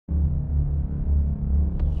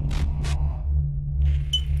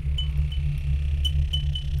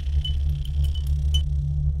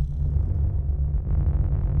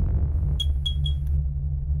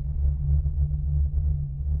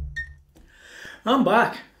I'm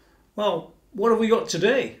back. Well, what have we got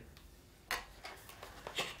today?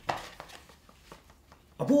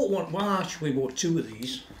 I bought one, well actually I bought two of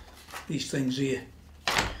these things here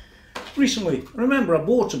recently. Remember, I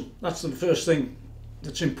bought them. That's the first thing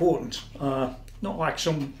that's important. Not like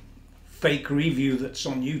some fake review that's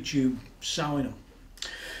on YouTube selling them.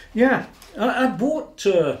 Yeah, I bought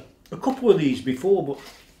a couple of these before, but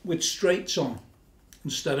with straights on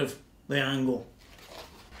instead of the angle.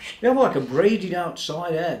 They have like a braided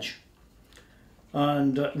outside edge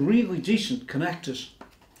and really decent connectors.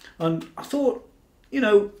 And I thought, you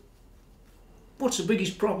know, what's the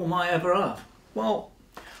biggest problem I ever have? Well,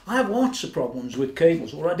 I have lots of problems with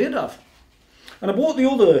cables, or I did have. And I bought the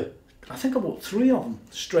other, I think I bought three of them,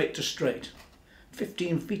 straight to straight.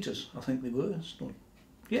 15 feeters, I think they were.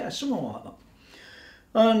 Yeah, something like that.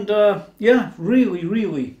 And yeah,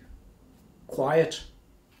 really quiet.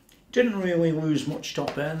 Didn't really lose much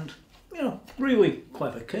top end. You know, really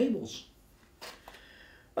clever cables.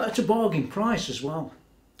 At a bargain price as well.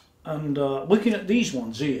 And looking at these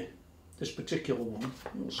ones here, this particular one,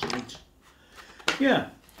 you'll see it.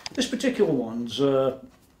 Yeah, this particular one's,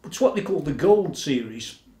 it's what they call the Gold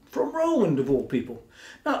series, from Roland of all people.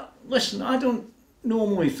 Now, listen, I don't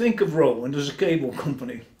normally think of Roland as a cable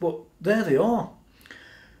company, but there they are.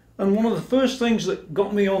 And one of the first things that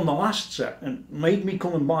got me on the last set and made me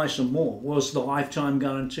come and buy some more was the lifetime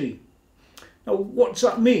guarantee. Now, what's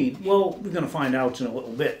that mean? Well, we're going to find out in a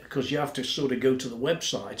little bit, because you have to sort of go to the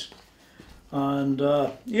website and,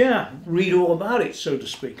 yeah, read all about it, so to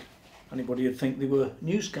speak. Anybody would think they were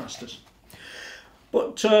newscasters.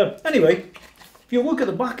 But anyway, if you look at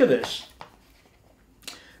the back of this,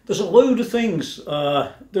 there's a load of things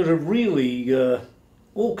that are really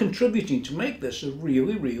all contributing to make this a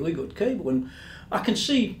really good cable. And I can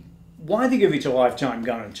see why they give it a lifetime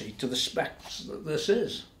guarantee to the specs that this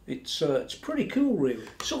is. It's pretty cool, really.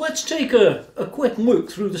 So let's take a quick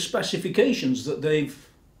look through the specifications that they've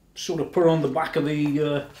sort of put on the back of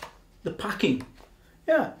the packing.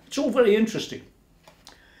 Yeah, it's all very interesting.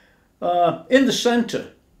 In the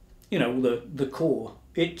centre, you know, the core,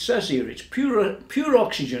 it says here it's pure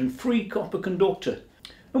oxygen, free copper conductor.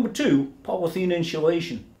 Number 2, polythene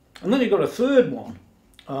insulation. And then you've got a third one,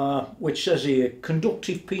 which says here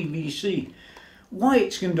conductive PVC. Why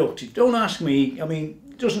it's conductive, don't ask me. I mean,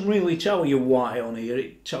 it doesn't really tell you why on here.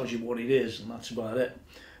 It tells you what it is, and that's about it.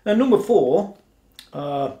 Then number 4,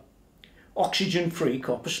 oxygen free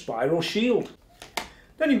copper spiral shield.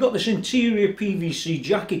 Then you've got this interior PVC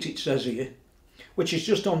jacket, it says here, which is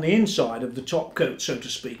just on the inside of the top coat, so to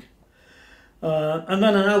speak. And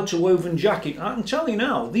then an outer woven jacket. I can tell you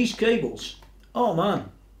now, these cables, oh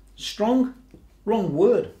man, strong, wrong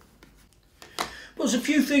word. But there's a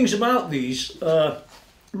few things about these,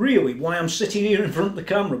 really, why I'm sitting here in front of the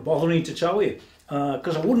camera bothering to tell you.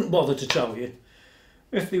 Because I wouldn't bother to tell you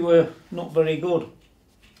if they were not very good.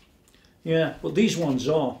 Yeah, but these ones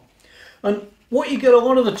are. And what you get a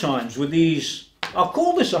lot of the times with these, I'll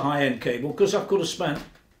call this a high-end cable because I could have spent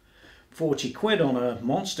 40 quid on a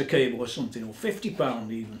monster cable or something, or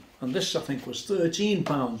 £50 even. And this I think was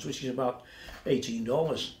 £13, which is about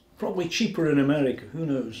 $18. Probably cheaper in America, who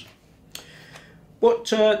knows.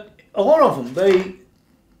 But a lot of them,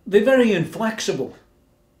 they're very inflexible.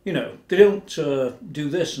 You know, they don't do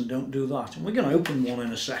this and don't do that. And we're going to open one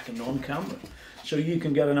in a second on camera, so you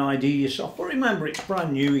can get an idea yourself. But remember, it's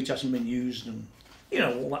brand new, it hasn't been used, and you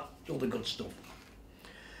know, all the good stuff.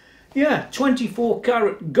 Yeah, 24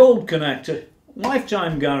 karat gold connector,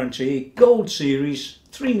 lifetime guarantee, gold series,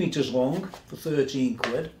 3 meters long for 13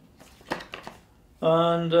 quid.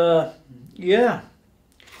 And yeah,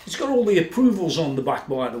 it's got all the approvals on the back,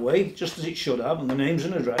 by the way, just as it should have, and the names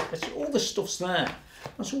and address. All the stuff's there.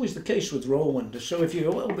 That's always the case with Roland. So if you're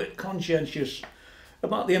a little bit conscientious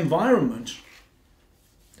about the environment,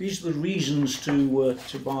 these are the reasons to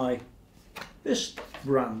buy this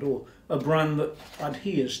brand, or a brand that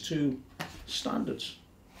adheres to standards.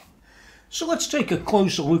 So let's take a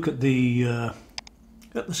closer look at the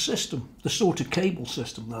system, the sort of cable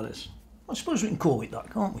system that is. I suppose we can call it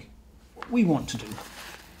that, can't we? What we want to do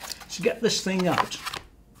is get this thing out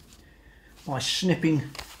by snipping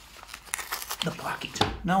the packet.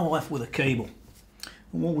 Now we're left with a cable,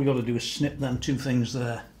 and what we've got to do is snip them two things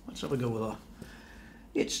there. Let's have a go with that.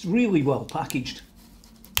 It's really well packaged,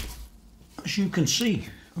 as you can see,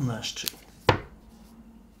 and there's two.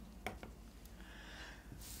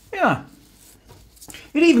 Yeah,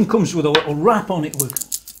 it even comes with a little wrap on it, look,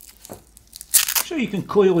 so you can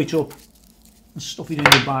coil it up and stuff it in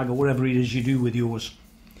your bag or whatever it is you do with yours.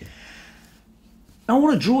 Now I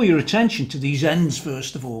want to draw your attention to these ends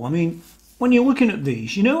first of all. I mean, when you're looking at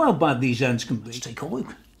these, you know how bad these ends can be. Let's take a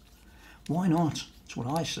look. Why not? That's what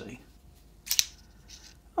I say.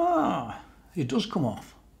 Ah, it does come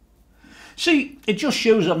off. See, it just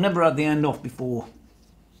shows I've never had the end off before.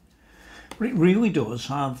 But it really does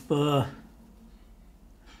have,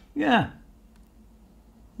 yeah,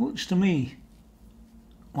 looks to me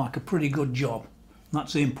like a pretty good job.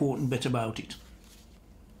 That's the important bit about it.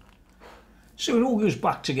 So it all goes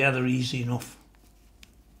back together easy enough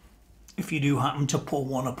if you do happen to pull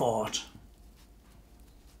one apart.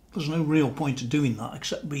 There's no real point of doing that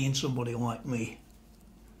except being somebody like me.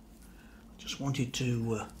 Just wanted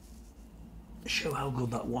to show how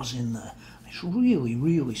good that was in there. It's really,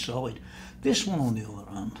 really solid. This one on the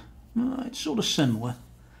other hand, it's sort of similar.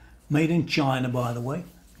 Made in China, by the way,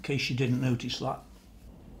 in case you didn't notice that.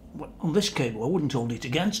 But on this cable I wouldn't hold it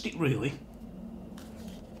against it really.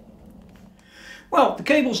 Well, the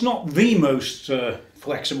cable's not the most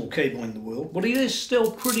flexible cable in the world, but it is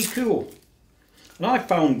still pretty cool. And I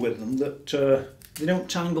found with them that they don't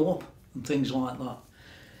tangle up and things like that.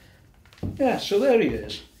 Yeah, so there he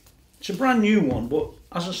is. It's a brand new one, but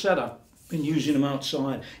as I said, I've been using them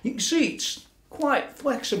outside. You can see it's quite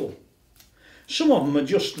flexible. Some of them are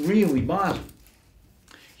just really bad.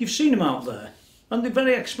 You've seen them out there, and they're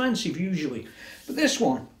very expensive usually. But this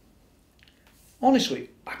one, honestly,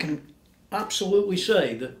 I can absolutely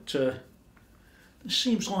say that this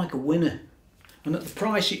seems like a winner. And at the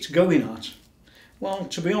price it's going at, well,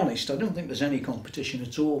 to be honest, I don't think there's any competition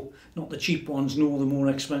at all. Not the cheap ones, nor the more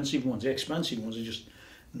expensive ones. The expensive ones are just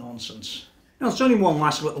nonsense. Now, there's only one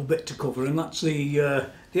last little bit to cover, and that's the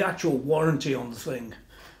actual warranty on the thing.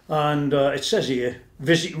 And it says here,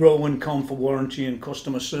 visit Rowan.com for warranty and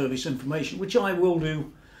customer service information, which I will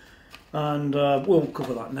do, and we'll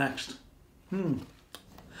cover that next.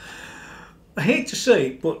 I hate to say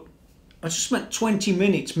it, but I just spent 20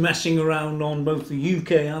 minutes messing around on both the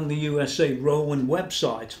UK and the USA Rowan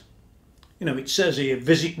website. You know, it says here,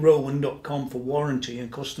 visit Rowan.com for warranty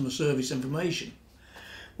and customer service information.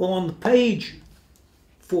 Well, on the page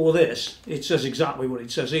for this, it says exactly what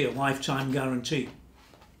it says here, lifetime guarantee.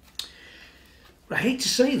 But I hate to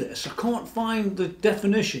say this, I can't find the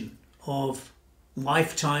definition of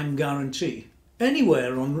lifetime guarantee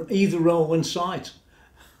anywhere on either Rowan site.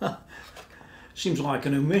 Seems like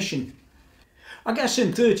an omission. I guess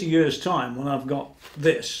in 30 years' time, when I've got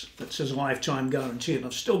this that says lifetime guarantee and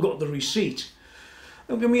I've still got the receipt,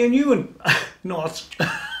 they'll give me a new one. Not.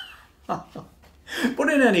 But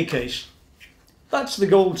in any case, that's the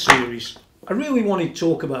Gold Series. I really wanted to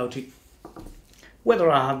talk about it. Whether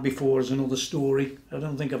I have before is another story. I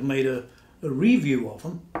don't think I've made a review of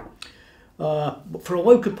them. But for a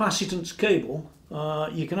low capacitance cable,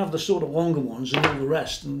 you can have the sort of longer ones and all the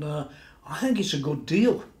rest, and I think it's a good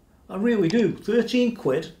deal. I really do. 13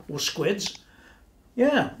 quid or squids.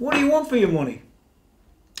 Yeah, what do you want for your money?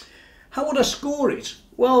 How would I score it?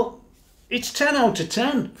 Well, it's 10 out of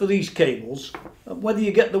 10 for these cables, whether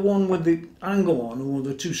you get the one with the angle on or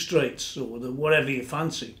the two straights or the whatever you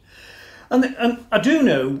fancy. And I do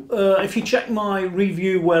know, if you check my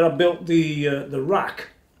review where I built the rack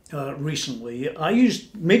recently, I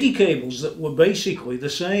used MIDI cables that were basically the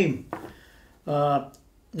same.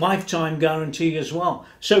 Lifetime guarantee as well.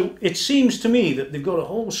 So it seems to me that they've got a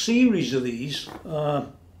whole series of these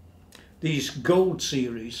Gold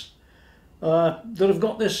Series that have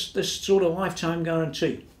got this sort of lifetime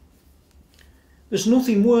guarantee. There's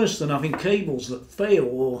nothing worse than having cables that fail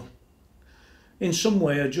or in some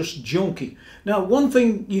way are just junky. Now, one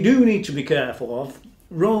thing you do need to be careful of,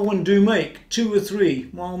 Rowan do make 2 or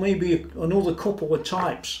 3, well maybe another couple of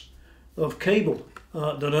types of cable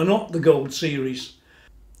that are not the Gold Series.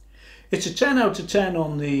 It's a 10 out of 10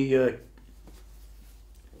 on the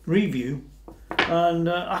review, and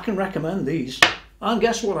I can recommend these. And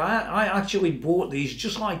guess what, I actually bought these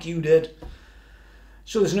just like you did.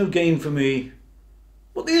 So there's no gain for me.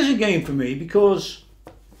 But there is a gain for me because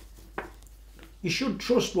you should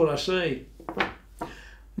trust what I say.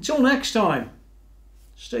 Until next time,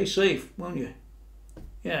 stay safe, won't you?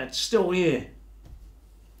 Yeah, it's still here.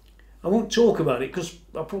 I won't talk about it because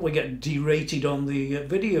I'll probably get derated on the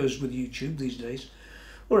videos with YouTube these days,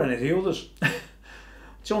 or any of the others.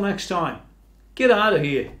 Until next time, get out of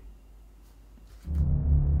here.